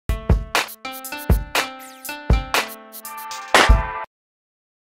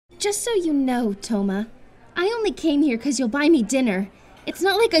Just so you know, Toma, I only came here because you'll buy me dinner. It's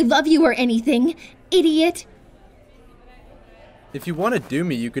not like I love you or anything, idiot. If you want to do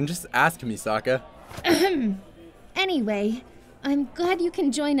me, you can just ask Misaka. Anyway, I'm glad you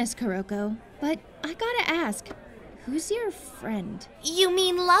can join us, Kuroko. But I gotta ask, who's your friend? You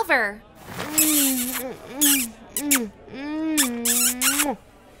mean lover.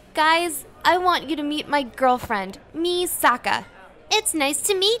 Guys, I want you to meet my girlfriend, Misaka. It's nice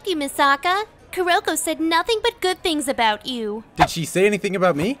to meet you, Misaka. Kuroko said nothing but good things about you. Did she say anything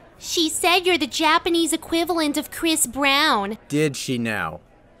about me? She said you're the Japanese equivalent of Chris Brown. Did she now?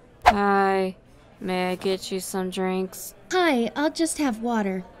 Hi. May I get you some drinks? Hi, I'll just have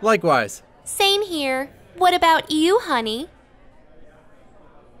water. Likewise. Same here. What about you, honey?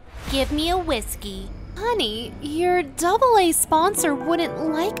 Give me a whiskey. Honey, your AA sponsor wouldn't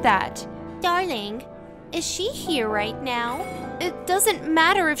like that. Darling, is she here right now? It doesn't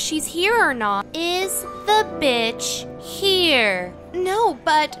matter if she's here or not. Is the bitch here? No,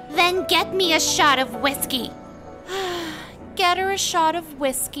 but then get me a shot of whiskey. Get her a shot of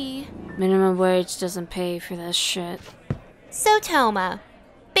whiskey. Minimum wage doesn't pay for this shit. So, Toma,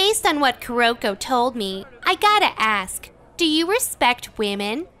 based on what Kuroko told me, I gotta ask, do you respect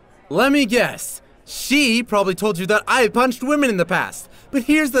women? Let me guess. She probably told you that I punched women in the past. But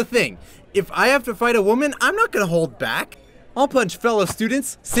here's the thing. If I have to fight a woman, I'm not gonna hold back. I'll punch fellow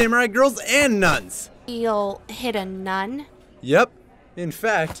students, samurai girls, and nuns. You'll hit a nun? Yep. In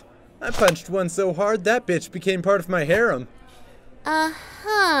fact, I punched one so hard that bitch became part of my harem.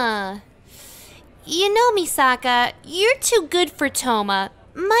 Uh-huh. You know, Misaka, you're too good for Toma.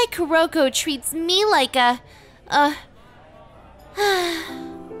 My Kuroko treats me like You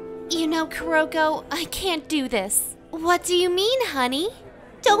know, Kuroko, I can't do this. What do you mean, honey?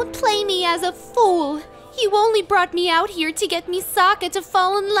 Don't play me as a fool. You only brought me out here to get Misaka to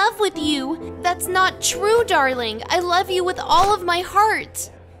fall in love with you. That's not true, darling. I love you with all of my heart.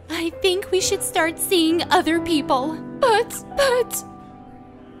 I think we should start seeing other people. But...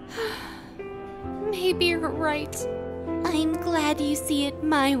 Maybe you're right. I'm glad you see it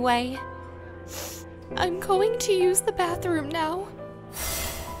my way. I'm going to use the bathroom now.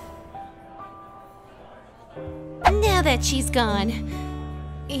 Now that she's gone,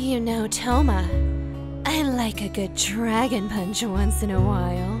 you know, Toma, I like a good dragon punch once in a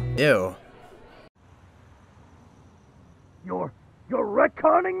while. Ew. You're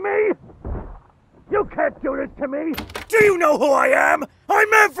retconning me? You can't do this to me! Do you know who I am?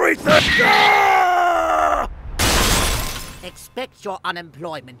 I'm everything! Ah! Expect your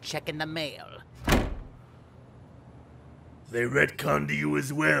unemployment check in the mail. They retconned you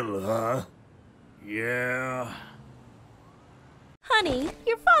as well, huh? Yeah. Honey,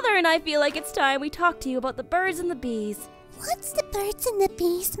 your father and I feel like it's time we talk to you about the birds and the bees. What's the birds and the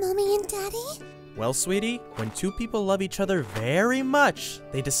bees, Mommy and Daddy? Well, sweetie, when two people love each other very much,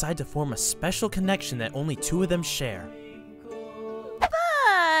 they decide to form a special connection that only two of them share.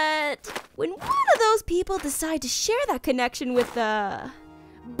 But when one of those people decide to share that connection with a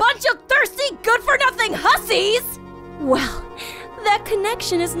bunch of thirsty, good-for-nothing hussies, well, that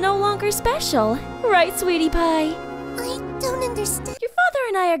connection is no longer special. Right, sweetie pie? I don't understand. Your father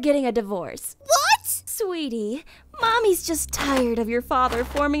and I are getting a divorce. What? Sweetie, Mommy's just tired of your father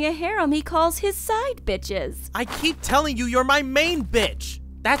forming a harem he calls his side bitches. I keep telling you you're my main bitch.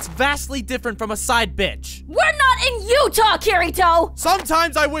 That's vastly different from a side bitch. We're not in Utah, Kirito!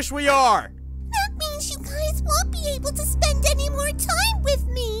 Sometimes I wish we are. That means you guys won't be able to spend any more time with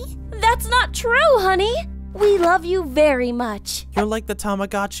me. That's not true, honey. We love you very much. You're like the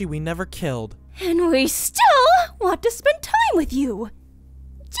Tamagotchi we never killed. And we still want to spend time with you.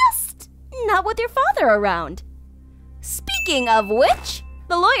 Just not with your father around. Speaking of which,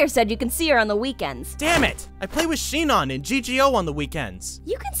 the lawyer said you can see her on the weekends. Damn it! I play with Shinon and GGO on the weekends.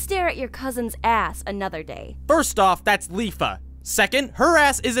 You can stare at your cousin's ass another day. First off, that's Lifa. Second, her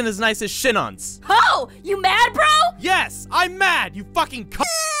ass isn't as nice as Shinon's. Oh! You mad, bro? Yes, I'm mad, you fucking c-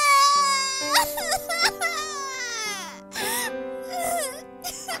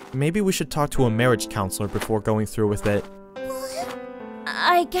 Maybe we should talk to a marriage counselor before going through with it. What?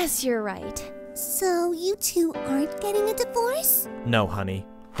 I guess you're right. So you two aren't getting a divorce? No, honey.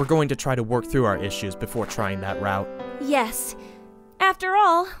 We're going to try to work through our issues before trying that route. Yes. After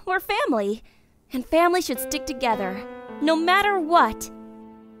all, we're family. And family should stick together, no matter what.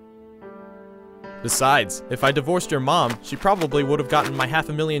 Besides, if I divorced your mom, she probably would have gotten my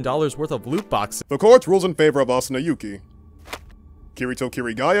 $500,000 worth of loot boxes. The court rules in favor of Asuna Yuki. Kirito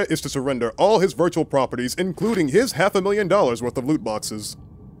Kirigaya is to surrender all his virtual properties, including his $500,000 worth of loot boxes.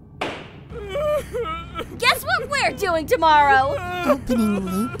 Guess what we're doing tomorrow? Opening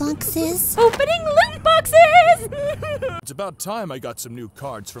loot boxes? Opening loot boxes! It's about time I got some new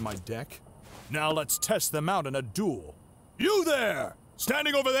cards for my deck. Now let's test them out in a duel. You there!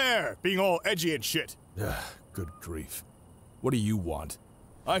 Standing over there, being all edgy and shit. Good grief. What do you want?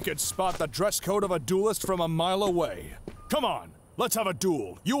 I could spot the dress code of a duelist from a mile away. Come on, let's have a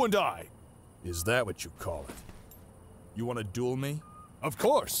duel, you and I. Is that what you call it? You want to duel me? Of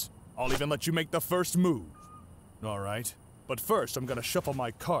course. I'll even let you make the first move. All right. But first, I'm gonna shuffle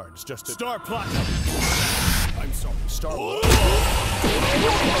my cards just to— Star Platinum! I'm sorry, Star—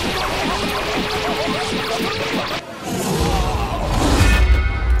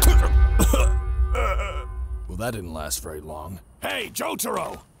 Well, that didn't last very long. Hey,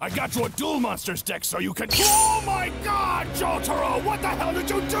 Jotaro! I got you a Duel Monsters deck so you can— Oh my god, Jotaro! What the hell did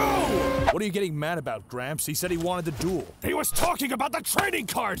you do? What are you getting mad about, Gramps? He said he wanted to duel. He was talking about the trading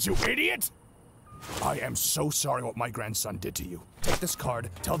cards, you idiot! I am so sorry what my grandson did to you. Take this card,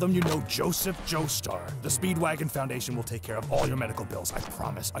 tell them you know Joseph Joestar. The Speedwagon Foundation will take care of all your medical bills, I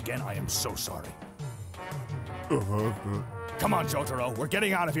promise. Again, I am so sorry. Come on, Jotaro, we're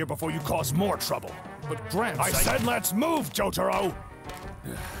getting out of here before you cause more trouble. But Gramps, I said let's move, Jotaro!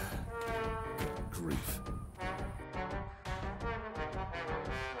 Good grief.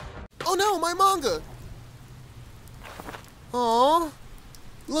 Oh no, my manga! Aww.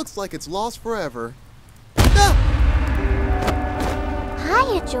 Looks like it's lost forever. Ah!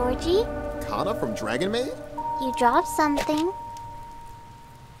 Hiya, Georgie. Kana from Dragon Maid? You dropped something.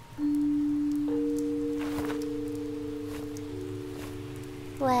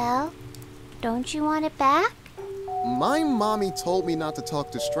 Well, don't you want it back? My mommy told me not to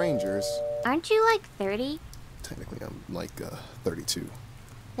talk to strangers. Aren't you like 30? Technically, I'm like 32.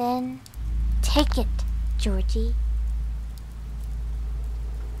 Then take it, Georgie.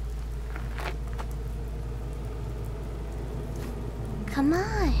 Come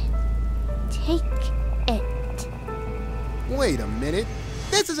on, take it. Wait a minute.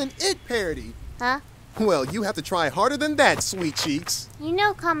 This is an It parody. Huh? Well, you have to try harder than that, sweet cheeks. You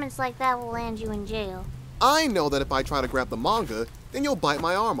know comments like that will land you in jail. I know that if I try to grab the manga, then you'll bite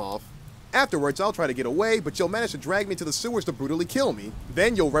my arm off. Afterwards, I'll try to get away, but you'll manage to drag me to the sewers to brutally kill me.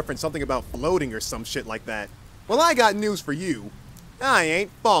 Then you'll reference something about floating or some shit like that. Well, I got news for you. I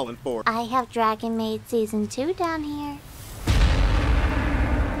ain't falling for it. I have Dragon Maid Season 2 down here.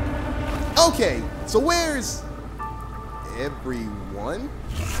 Okay, so where's everyone?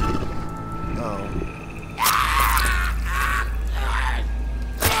 Oh.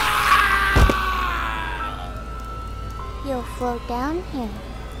 You'll float down here.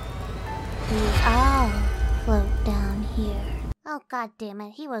 We all float down here. Oh, god damn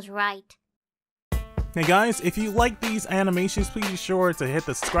it, he was right. Hey guys, if you like these animations, please be sure to hit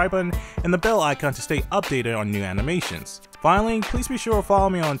the subscribe button and the bell icon to stay updated on new animations. Finally, please be sure to follow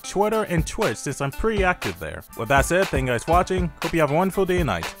me on Twitter and Twitch since I'm pretty active there. With that said, thank you guys for watching, hope you have a wonderful day and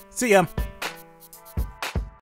night. See ya!